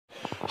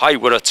Hi,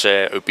 we're at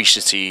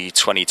Obesity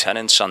 2010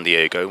 in San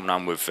Diego, and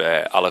I'm with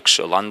Alex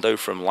Orlando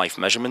from Life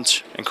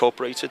Measurement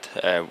Incorporated,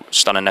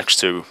 standing next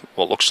to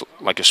what looks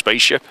like a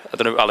spaceship. I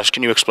don't know, Alex,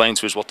 can you explain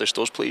to us what this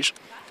does, please?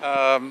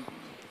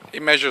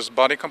 It measures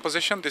body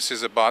composition. This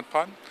is a Bod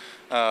Pod.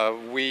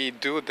 We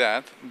do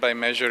that by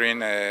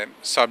measuring a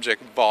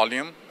subject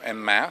volume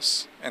and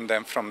mass, and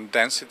then from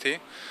density,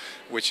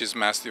 which is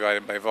mass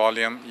divided by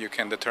volume, you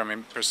can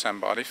determine percent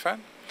body fat.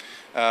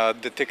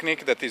 The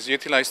technique that is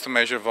utilized to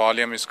measure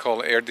volume is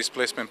called air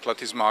displacement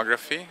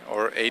plethysmography,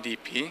 or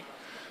ADP.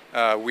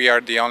 We are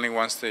the only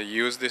ones that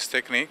use this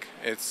technique.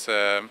 It's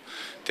a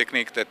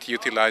technique that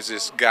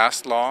utilizes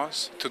gas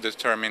laws to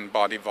determine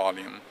body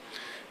volume.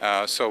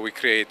 So we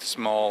create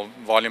small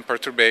volume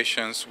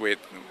perturbations which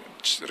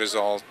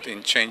result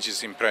in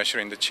changes in pressure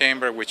in the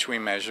chamber, which we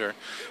measure,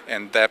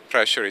 and that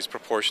pressure is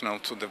proportional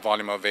to the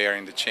volume of air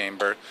in the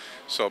chamber.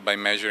 So by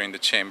measuring the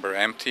chamber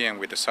empty and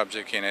with the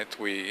subject in it,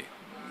 we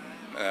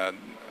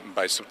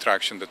by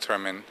subtraction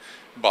determine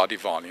body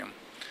volume,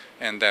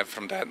 and then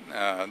from that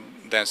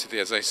density,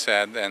 as I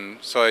said.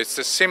 And so it's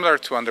similar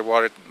to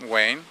underwater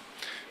weighing.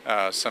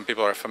 Some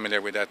people are familiar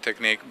with that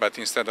technique, but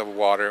instead of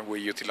water we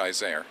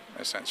utilize air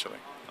essentially.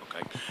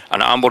 Okay.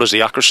 And what is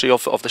the accuracy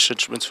of this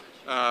instrument?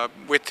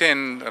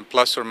 Within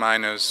plus or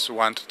minus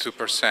 1 to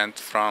 2%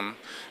 from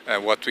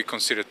what we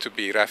consider to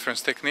be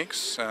reference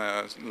techniques,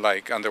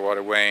 like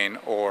underwater weighing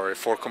or a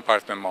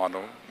 4-compartment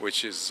model,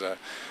 which is a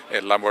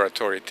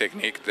laboratory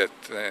technique that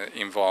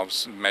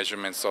involves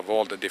measurements of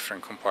all the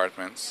different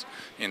compartments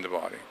in the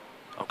body.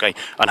 Okay,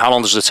 and how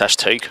long does the test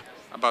take?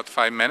 About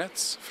 5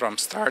 minutes from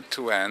start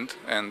to end,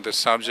 and the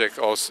subject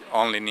also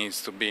only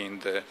needs to be in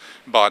the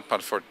Bod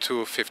Pod for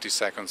 2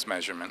 50-second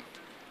measurement.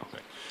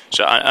 Okay.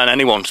 So, and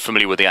anyone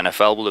familiar with the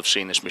NFL will have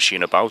seen this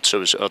machine about.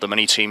 So, are there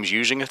many teams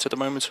using it at the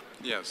moment?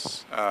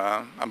 Yes,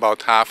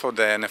 about half of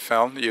the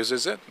NFL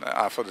uses it.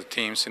 Half of the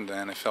teams in the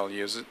NFL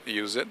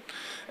use it,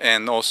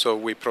 and also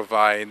we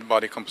provide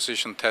body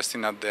composition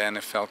testing at the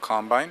NFL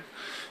Combine,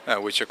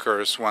 which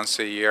occurs once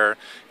a year,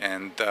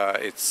 and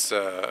it's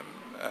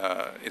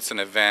an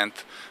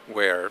event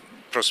where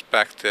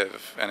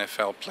prospective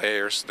NFL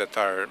players that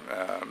are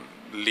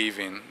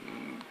leaving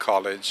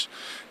college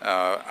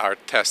are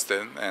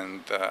tested,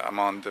 and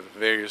among the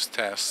various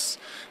tests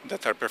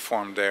that are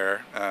performed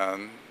there,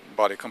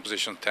 body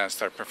composition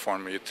tests are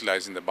performed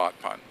utilizing the Bod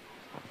Pod.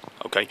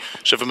 Okay,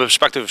 so from the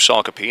perspective of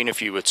Sarcopenia,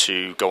 if you were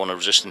to go on a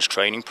resistance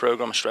training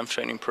program, a strength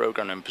training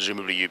program, then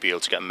presumably you'd be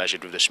able to get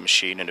measured with this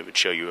machine and it would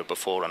show you a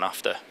before and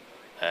after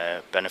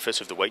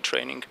benefits of the weight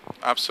training?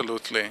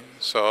 Absolutely.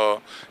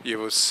 So you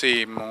will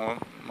see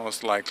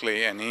most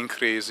likely an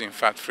increase in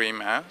fat-free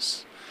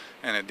mass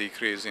and a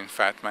decrease in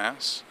fat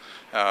mass.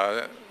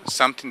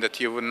 Something that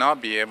you would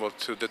not be able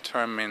to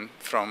determine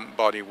from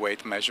body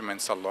weight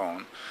measurements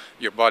alone.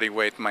 Your body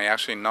weight might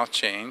actually not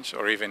change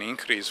or even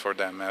increase for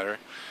that matter,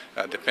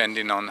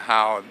 depending on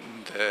how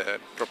the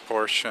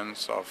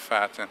proportions of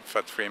fat and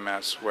fat-free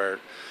mass were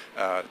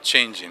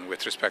changing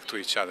with respect to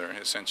each other,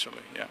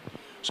 essentially. Yeah.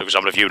 So, for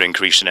example, if you were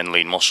increasing in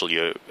lean muscle,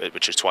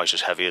 which is twice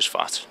as heavy as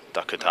fat,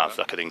 that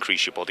could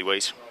increase your body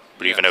weight.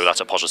 But yes, even though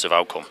that's a positive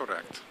outcome.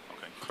 Correct.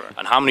 Okay. Correct.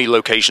 And how many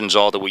locations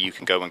are there where you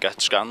can go and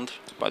get scanned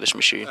by this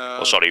machine?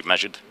 Or sorry,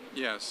 measured?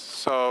 Yes.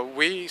 So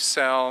we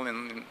sell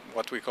in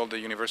what we call the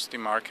university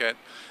market,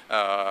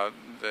 the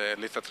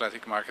elite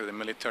athletic market, the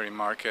military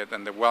market,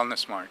 and the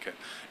wellness market.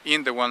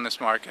 In the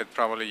wellness market,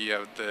 probably you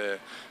have the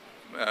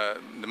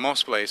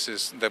most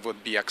places that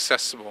would be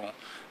accessible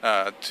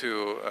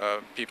to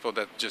people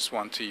that just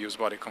want to use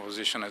body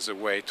composition as a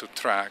way to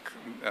track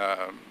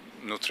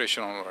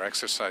nutritional or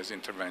exercise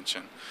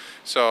intervention.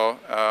 So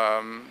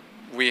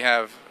we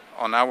have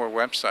on our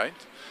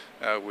website,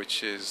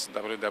 which is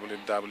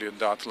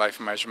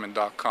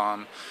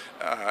www.lifemeasurement.com,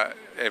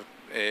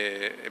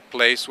 a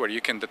place where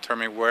you can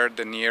determine where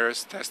the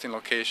nearest testing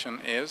location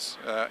is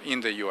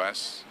in the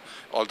U.S.,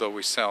 although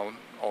we sell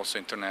also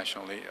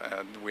internationally.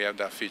 We have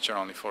that feature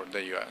only for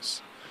the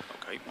U.S.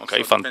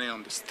 Okay, so depending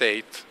on the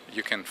state,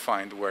 you can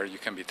find where you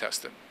can be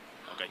tested.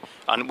 Okay,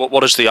 and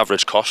what is the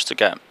average cost to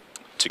get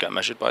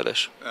measured by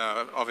this?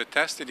 Of a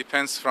test, it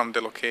depends from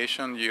the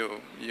location.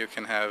 You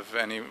can have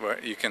anywhere.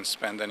 You can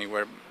spend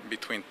anywhere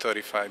between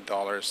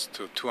 $35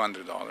 to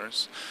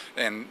 $200,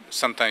 and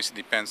sometimes it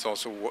depends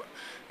also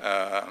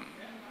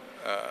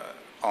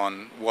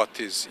on what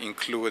is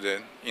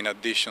included in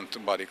addition to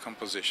body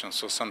composition.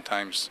 So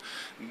sometimes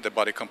the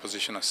body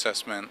composition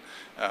assessment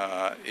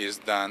is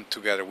done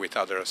together with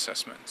other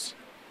assessments.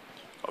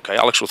 Okay,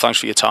 Alex, well, thanks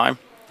for your time.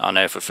 And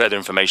for further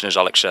information, as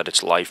Alex said,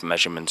 it's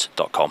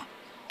lifemeasurement.com.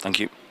 Thank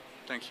you.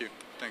 Thank you.